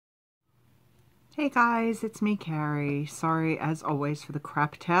Hey guys, it's me, Carrie. Sorry, as always, for the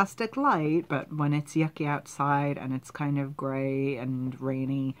craptastic light, but when it's yucky outside and it's kind of gray and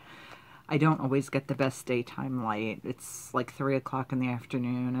rainy, I don't always get the best daytime light. It's like 3 o'clock in the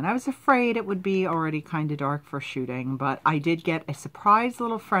afternoon, and I was afraid it would be already kind of dark for shooting, but I did get a surprise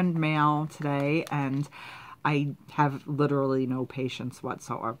little friend mail today, and I have literally no patience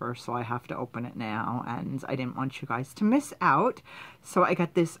whatsoever, so I have to open it now, and I didn't want you guys to miss out. So I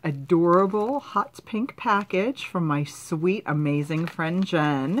got this adorable hot pink package from my sweet, amazing friend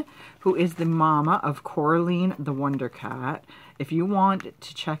Jen, who is the mama of Coraline the Wonder Cat. If you want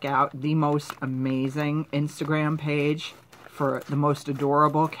to check out the most amazing Instagram page for the most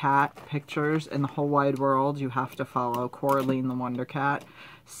adorable cat pictures in the whole wide world, you have to follow Coraline the Wonder Cat.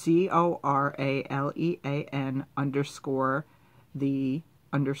 CORALEAN _ the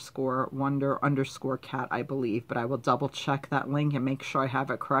 _ wonder _ cat, I believe, but I will double check that link and make sure I have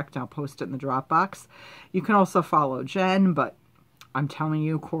it correct. I'll post it in the Dropbox. You can also follow Jen, but I'm telling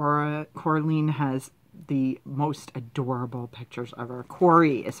you, Coraline has the most adorable pictures ever.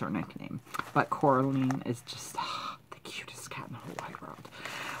 Corey is her nickname, but Coraline is just the cutest cat in the whole wide world.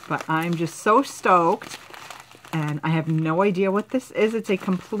 But I'm just so stoked. And I have no idea what this is. It's a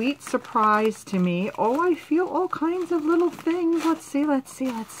complete surprise to me. Oh, I feel all kinds of little things. Let's see, let's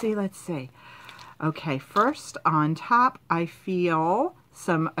see, let's see, let's see. Okay, first on top, I feel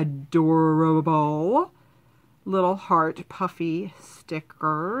some adorable little heart puffy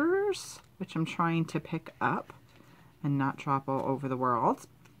stickers, which I'm trying to pick up and not drop all over the world.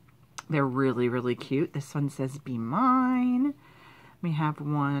 They're really, really cute. This one says, "Be mine." We have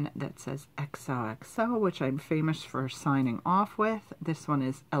one that says XOXO, which I'm famous for signing off with. This one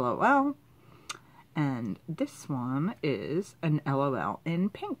is LOL. And this one is an LOL in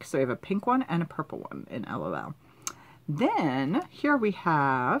pink. So we have a pink one and a purple one in LOL. Then here we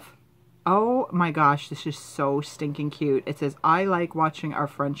have, oh my gosh, this is so stinking cute. It says, "I like watching our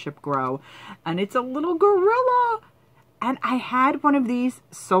friendship grow." And it's a little gorilla. And I had one of these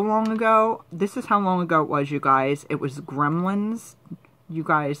so long ago. This is how long ago it was, you guys. It was Gremlins. You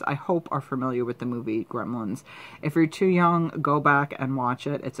guys, I hope, are familiar with the movie Gremlins. If you're too young, go back and watch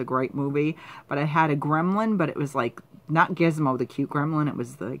it. It's a great movie. But I had a gremlin, but it was like, not Gizmo, the cute gremlin. It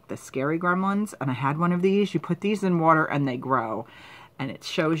was like the scary gremlins. And I had one of these. You put these in water and they grow. And it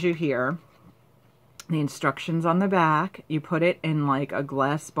shows you here the instructions on the back. You put it in like a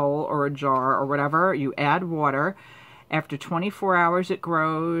glass bowl or a jar or whatever. You add water. After 24 hours, it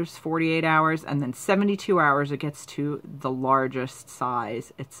grows, 48 hours, and then 72 hours, it gets to the largest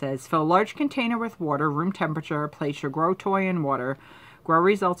size. It says, fill a large container with water, room temperature, place your grow toy in water. Grow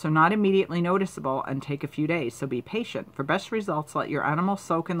results are not immediately noticeable and take a few days, so be patient. For best results, let your animal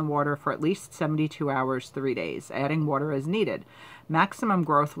soak in the water for at least 72 hours, 3 days, adding water as needed. Maximum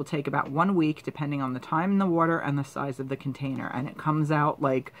growth will take about 1 week, depending on the time in the water and the size of the container. And it comes out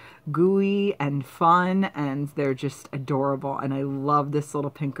like gooey and fun, and they're just adorable. And I love this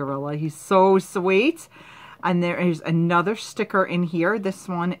little pink gorilla. He's so sweet. And there is another sticker in here. This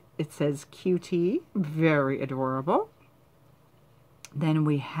one, it says QT. Very adorable. Then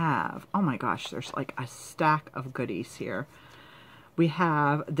we have, oh my gosh, there's like a stack of goodies here. We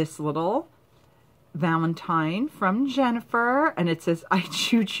have this little Valentine from Jennifer, and it says, "I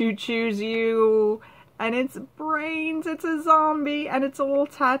choose you," and it's brains, it's a zombie, and it's a little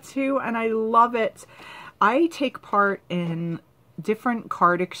tattoo, and I love it. I take part in different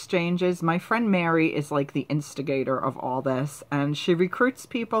card exchanges. My friend Mary is like the instigator of all this, and she recruits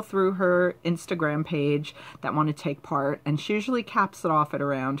people through her Instagram page that want to take part, and she usually caps it off at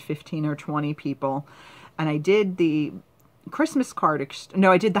around 15 or 20 people. And I did the Christmas card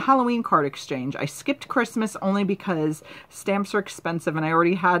I did the Halloween card exchange. I skipped Christmas only because stamps are expensive, and I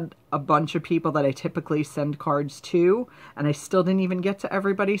already had a bunch of people that I typically send cards to, and I still didn't even get to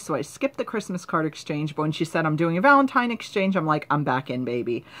everybody, so I skipped the Christmas card exchange. But when she said I'm doing a Valentine exchange, I'm like, I'm back in,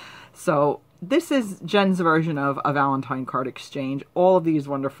 baby. So this is Jen's version of a Valentine card exchange. All of these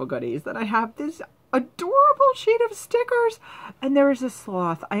wonderful goodies. Then I have this adorable sheet of stickers, and there is a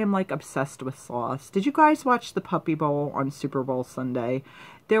sloth. I am like obsessed with sloths. Did you guys watch the Puppy Bowl on Super Bowl Sunday?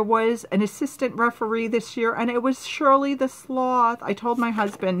 There was an assistant referee this year, and it was Shirley the sloth. I told my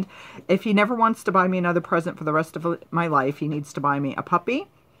husband if he never wants to buy me another present for the rest of my life, he needs to buy me a puppy,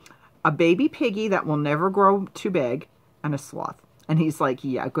 a baby piggy that will never grow too big, and a sloth. And he's like,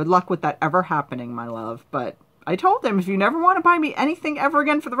 yeah, good luck with that ever happening, my love. But I told him, if you never want to buy me anything ever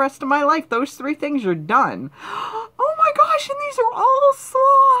again for the rest of my life, those 3 things, you're done. Oh my gosh, and these are all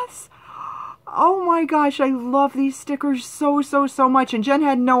sloths. Oh my gosh, I love these stickers so, so, so much. And Jen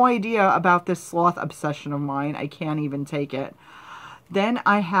had no idea about this sloth obsession of mine. I can't even take it. Then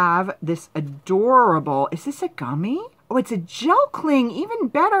I have this adorable, is this a gummy? Oh, it's a gel cling, even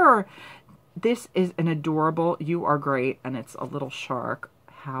better. This is an adorable, you are great, and it's a little shark.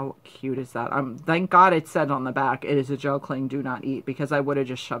 How cute is that? Thank God it said on the back, it is a gel cling, do not eat, because I would have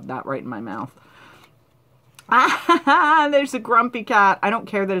just shoved that right in my mouth. Ah, there's a grumpy cat. I don't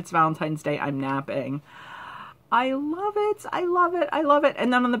care that it's Valentine's Day, I'm napping. I love it, I love it, I love it.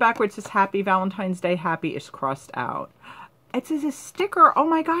 And then on the back where it says Happy Valentine's Day, happy is crossed out. It says a sticker. Oh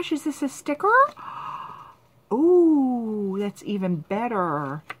my gosh, is this a sticker? Ooh, that's even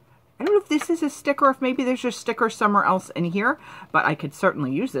better. I don't know if this is a sticker, if maybe there's a sticker somewhere else in here, but I could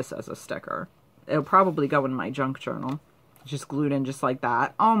certainly use this as a sticker. It'll probably go in my junk journal. Just glued in just like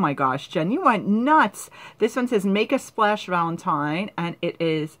that. Oh my gosh, Jen, you went nuts. This one says Make a Splash Valentine, and it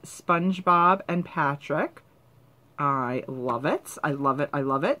is SpongeBob and Patrick. I love it. I love it. I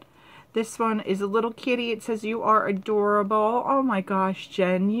love it. This one is a little kitty. It says, you are adorable. Oh my gosh,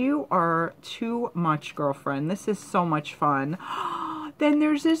 Jen, you are too much, girlfriend. This is so much fun. Then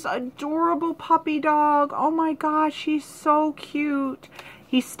there's this adorable puppy dog. Oh my gosh, he's so cute.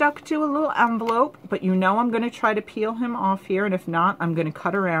 He's stuck to a little envelope, but you know I'm going to try to peel him off here, and if not, I'm going to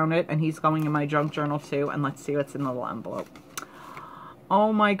cut around it, and he's going in my junk journal too, and let's see what's in the little envelope.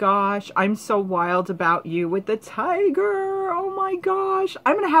 Oh my gosh, I'm so wild about you with the tiger. Oh my gosh.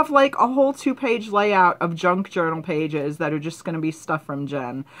 I'm going to have like a whole 2-page layout of junk journal pages that are just going to be stuff from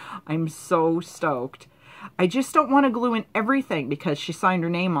Jen. I'm so stoked. I just don't want to glue in everything because she signed her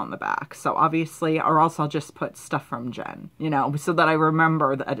name on the back. So obviously, or else I'll just put stuff from Jen, you know, so that I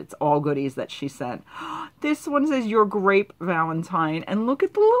remember that it's all goodies that she sent. This one says, Your Grape Valentine. And look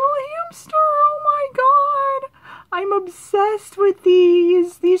at the little hamster. Oh my God. I'm obsessed with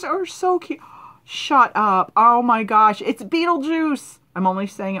these. These are so cute. Shut up. Oh my gosh. It's Beetlejuice. I'm only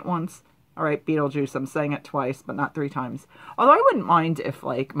saying it once. All right, Beetlejuice. I'm saying it twice, but not 3 times. Although I wouldn't mind if,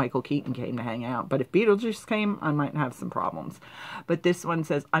 like, Michael Keaton came to hang out. But if Beetlejuice came, I might have some problems. But this one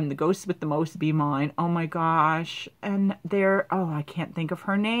says, I'm the ghost with the most, be mine. Oh my gosh. And there, oh, I can't think of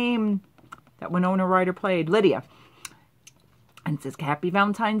her name. That Winona Ryder played. Lydia. And it says, Happy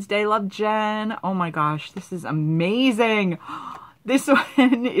Valentine's Day, love, Jen. Oh my gosh, this is amazing. This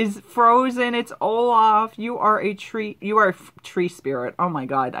one is Frozen. It's Olaf. You are a tree. You are a tree spirit. Oh my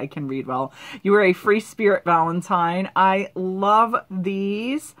God, I can read well. You are a free spirit Valentine. I love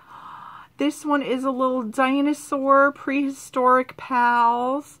these. This one is a little dinosaur, prehistoric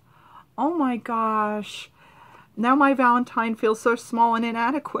pals. Oh my gosh. Now my Valentine feels so small and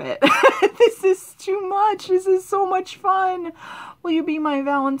inadequate. This is too much. This is so much fun. Will you be my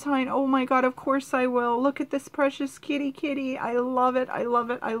Valentine? Oh my God, of course I will. Look at this precious kitty. I love it. I love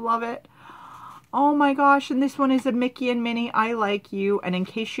it. I love it. Oh my gosh, and this one is a Mickey and Minnie, I Like You. And in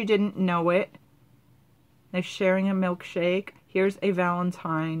case you didn't know it, they're sharing a milkshake. Here's a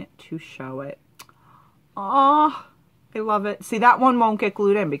Valentine to show it. Oh, I love it. See, that one won't get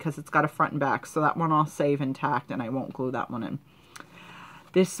glued in because it's got a front and back. So that one I'll save intact and I won't glue that one in.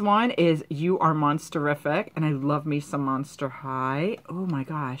 This one is You Are Monsterific. And I love me some Monster High. Oh my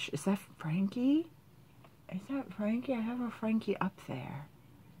gosh. Is that Frankie? Is that Frankie? I have a Frankie up there.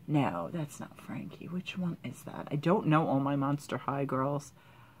 No, that's not Frankie. Which one is that? I don't know all my Monster High girls.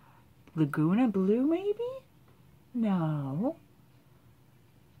 Laguna Blue, maybe? No.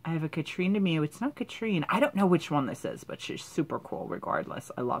 I have a Katrina Mew. It's not Katrine. I don't know which one this is, but she's super cool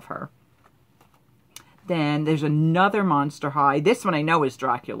regardless. I love her. Then there's another Monster High. This one I know is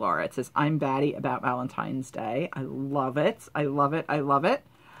Draculaura. It says, I'm batty about Valentine's Day. I love it. I love it. I love it.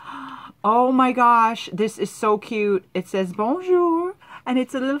 Oh my gosh. This is so cute. It says, Bonjour. And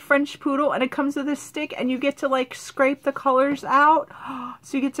it's a little French poodle, and it comes with a stick, and you get to, like, scrape the colors out.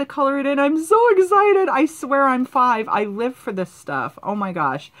 So you get to color it in. I'm so excited. I swear I'm 5. I live for this stuff. Oh, my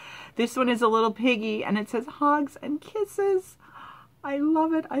gosh. This one is a little piggy, and it says hugs and kisses. I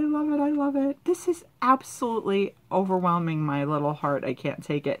love it. I love it. I love it. This is absolutely overwhelming my little heart. I can't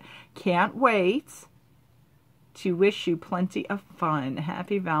take it. Can't wait to wish you plenty of fun.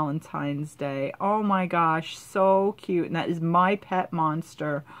 Happy Valentine's Day. Oh my gosh, so cute. And that is my pet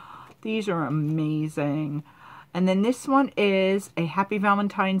monster. These are amazing. And then this one is a Happy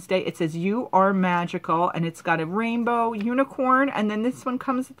Valentine's Day. It says, You Are Magical. And it's got a rainbow unicorn. And then this one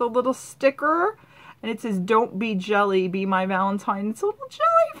comes with a little sticker. And it says, Don't be jelly, be my Valentine. It's a little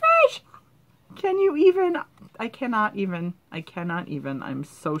jellyfish. Can you even? I cannot even. I'm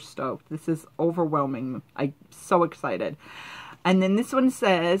so stoked. This is overwhelming. I'm so excited. And then this one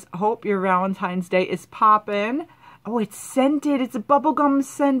says, Hope your Valentine's Day is poppin'. Oh, it's scented. It's a bubblegum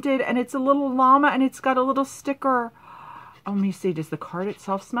scented. And it's a little llama. And it's got a little sticker. Oh, let me see. Does the card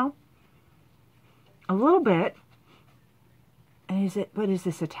itself smell? A little bit. And is it, what is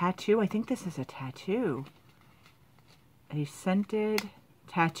this, a tattoo? I think this is a tattoo. A scented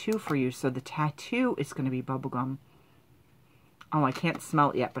tattoo for you. So the tattoo is going to be bubblegum. Oh, I can't smell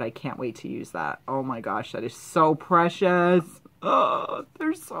it yet, but I can't wait to use that. Oh my gosh, that is so precious. Oh,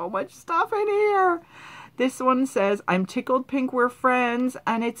 there's so much stuff in here. This one says, I'm tickled pink, we're friends,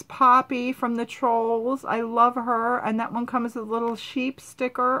 and it's Poppy from the Trolls. I love her. And that one comes with a little sheep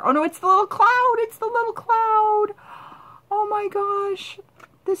sticker. Oh no, it's the little cloud. It's the little cloud. Oh my gosh.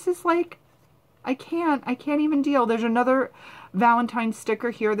 This is like, I can't even deal. There's another Valentine sticker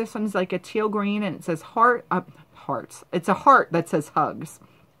here. This one's like a teal green and it says hearts. It's a heart that says hugs.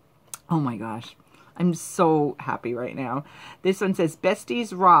 Oh my gosh. I'm so happy right now. This one says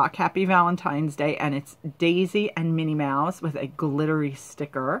Besties Rock, Happy Valentine's Day, and it's Daisy and Minnie Mouse with a glittery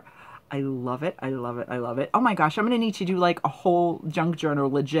sticker. I love it. I love it. I love it. Oh my gosh, I'm going to need to do like a whole junk journal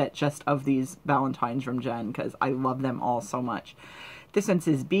legit just of these Valentines from Jenn because I love them all so much. This one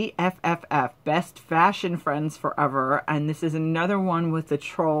says BFFF, Best Fashion Friends Forever. And this is another one with the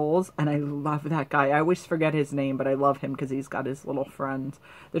Trolls. And I love that guy. I always forget his name, but I love him because he's got his little friends.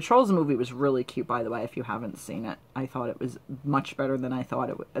 The Trolls movie was really cute, by the way, if you haven't seen it. I thought it was much better than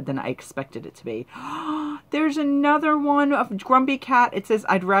than I expected it to be. There's another one of Grumpy Cat. It says,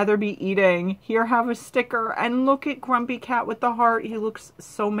 I'd rather be eating. Here, have a sticker. And look at Grumpy Cat with the heart. He looks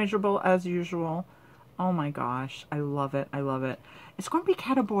so miserable as usual. Oh my gosh. I love it. I love it. Is Grumpy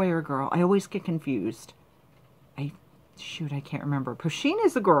Cat a boy or a girl? I always get confused. Shoot, I can't remember. Pusheen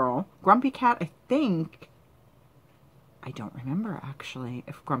is a girl. Grumpy Cat, I think. I don't remember, actually,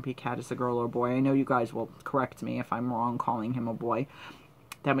 if Grumpy Cat is a girl or a boy. I know you guys will correct me if I'm wrong calling him a boy.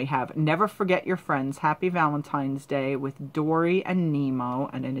 Then we have Never Forget Your Friends, Happy Valentine's Day with Dory and Nemo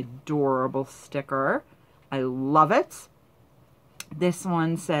and an adorable sticker. I love it. This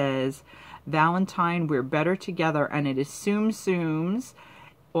one says, Valentine, we're better together, and it is Tsum Tsums,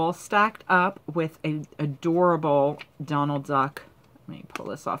 all stacked up with an adorable Donald Duck. Let me pull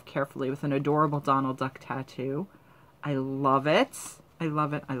this off carefully, with an adorable Donald Duck tattoo. I love it. I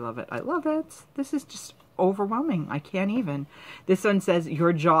love it. I love it. I love it. This is just overwhelming. I can't even. This one says,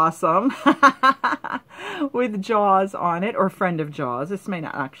 You're Jawsome, with Jaws on it, or Friend of Jaws. This may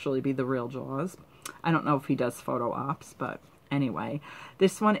not actually be the real Jaws. I don't know if he does photo ops, but anyway,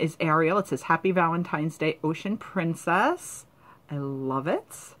 this one is Ariel. It says, Happy Valentine's Day, Ocean Princess. I love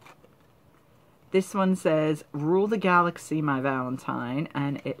it. This one says, Rule the Galaxy, my Valentine.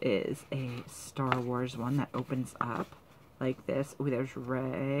 And it is a Star Wars one that opens up like this. Oh, there's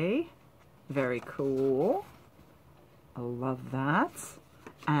Rey. Very cool. I love that.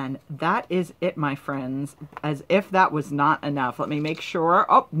 And that is it, my friends. As if that was not enough. Let me make sure.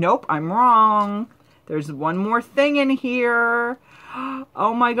 Oh, nope, I'm wrong. There's one more thing in here.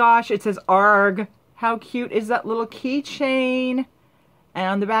 Oh my gosh, it says ARG. How cute is that little keychain? And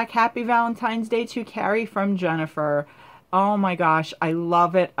on the back, Happy Valentine's Day to Carrie from Jennifer. Oh my gosh, I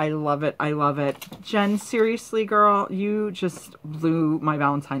love it. I love it. I love it. Jenn, seriously, girl, you just blew my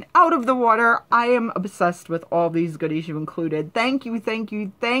Valentine out of the water. I am obsessed with all these goodies you included. Thank you, thank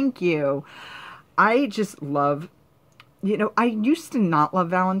you, thank you. I just love, you know, I used to not love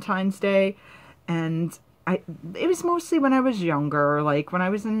Valentine's Day. And it was mostly when I was younger, like when I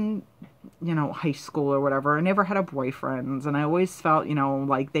was in, you know, high school or whatever. I never had a boyfriend, and I always felt, you know,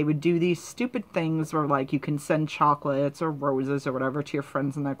 like they would do these stupid things where, like, you can send chocolates or roses or whatever to your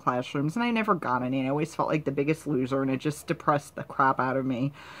friends in their classrooms, and I never got any. I always felt like the biggest loser, and it just depressed the crap out of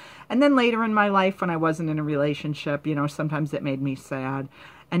me. And then later in my life, when I wasn't in a relationship, you know, sometimes it made me sad.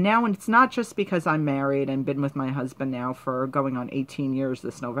 And now, and it's not just because I'm married and been with my husband now for going on 18 years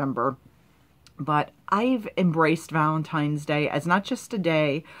this November, but I've embraced Valentine's Day as not just a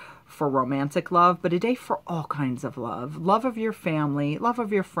day for romantic love, but a day for all kinds of love. Love of your family, love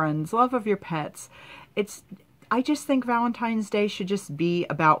of your friends, love of your pets. I just think Valentine's Day should just be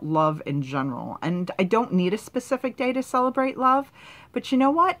about love in general. And I don't need a specific day to celebrate love. But you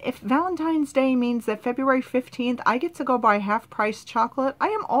know what? If Valentine's Day means that February 15th, I get to go buy half-price chocolate, I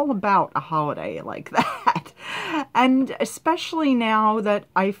am all about a holiday like that. And especially now that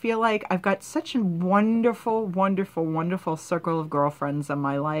I feel like I've got such a wonderful, wonderful, wonderful circle of girlfriends in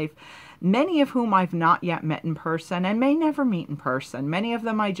my life, many of whom I've not yet met in person and may never meet in person. Many of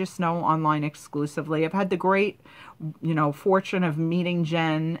them I just know online exclusively. I've had the great, you know, fortune of meeting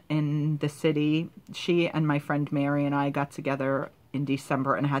Jenn in the city. She and my friend Mary and I got together in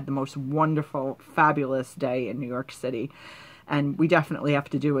December and had the most wonderful, fabulous day in New York City. And we definitely have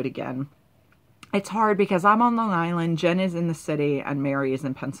to do it again. It's hard because I'm on Long Island, Jenn is in the city, and Mary is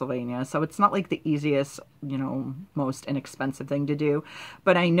in Pennsylvania. So it's not like the easiest you know, most inexpensive thing to do.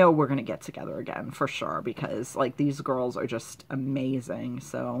 But I know we're going to get together again for sure, because like these girls are just amazing.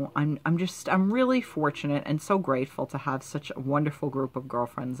 So I'm really fortunate and so grateful to have such a wonderful group of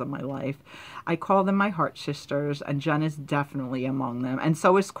girlfriends in my life. I call them my heart sisters, and Jenn is definitely among them. And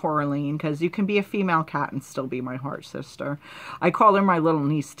so is Coraline, because you can be a female cat and still be my heart sister. I call her my little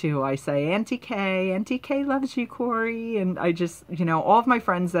niece too. I say, Auntie K loves you, Corey. And I just, you know, all of my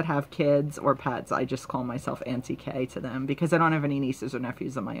friends that have kids or pets, I just call myself Auntie K to them, because I don't have any nieces or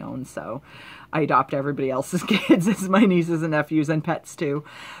nephews of my own. So I adopt everybody else's kids as my nieces and nephews, and pets too.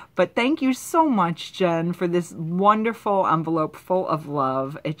 But thank you so much, Jenn, for this wonderful envelope full of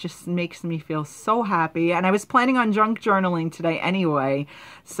love. It just makes me feel so happy. And I was planning on junk journaling today anyway,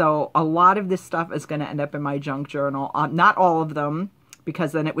 so a lot of this stuff is going to end up in my junk journal. Not all of them,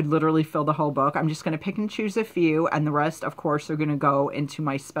 because then it would literally fill the whole book. I'm just going to pick and choose a few, and the rest, of course, are going to go into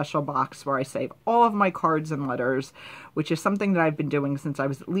my special box where I save all of my cards and letters, which is something that I've been doing since I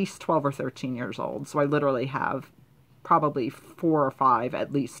was at least 12 or 13 years old. So I literally have probably 4 or 5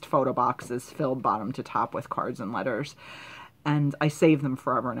 at least photo boxes filled bottom to top with cards and letters. And I save them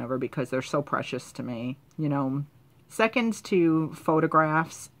forever and ever because they're so precious to me. You know, second to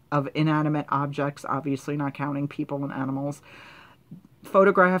photographs of inanimate objects, obviously not counting people and animals,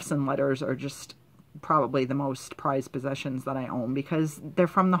 photographs and letters are just probably the most prized possessions that I own, because they're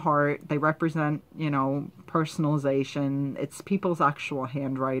from the heart. They represent, you know, personalization. It's people's actual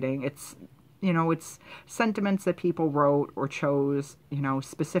handwriting. It's, you know, it's sentiments that people wrote or chose, you know,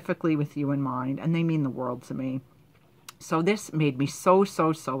 specifically with you in mind, and they mean the world to me. So this made me so,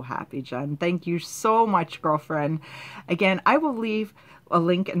 so, so happy, Jenn. Thank you so much, girlfriend. Again, I will leave a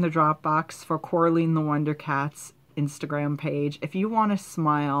link in the Dropbox for Coraline the Wonder Cat's Instagram page. If you want to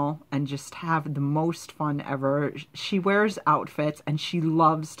smile and just have the most fun ever, she wears outfits and she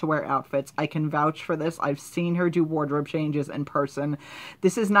loves to wear outfits. I can vouch for this. I've seen her do wardrobe changes in person.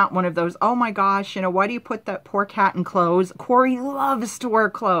 This is not one of those, oh my gosh, you know, why do you put that poor cat in clothes? Corey loves to wear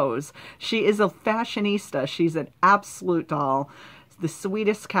clothes. She is a fashionista. She's an absolute doll. The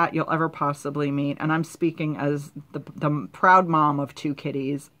sweetest cat you'll ever possibly meet. And I'm speaking as the proud mom of 2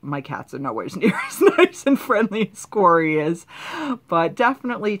 kitties. My cats are nowhere near as nice and friendly as Corey is. But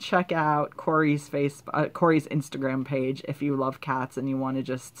definitely check out Corey's Instagram page if you love cats and you want to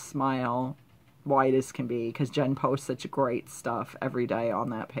just smile white as can be, because Jenn posts such great stuff every day on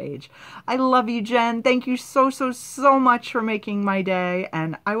that page. I love you, Jenn. Thank you so, so, so much for making my day.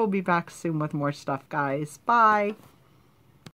 And I will be back soon with more stuff, guys. Bye.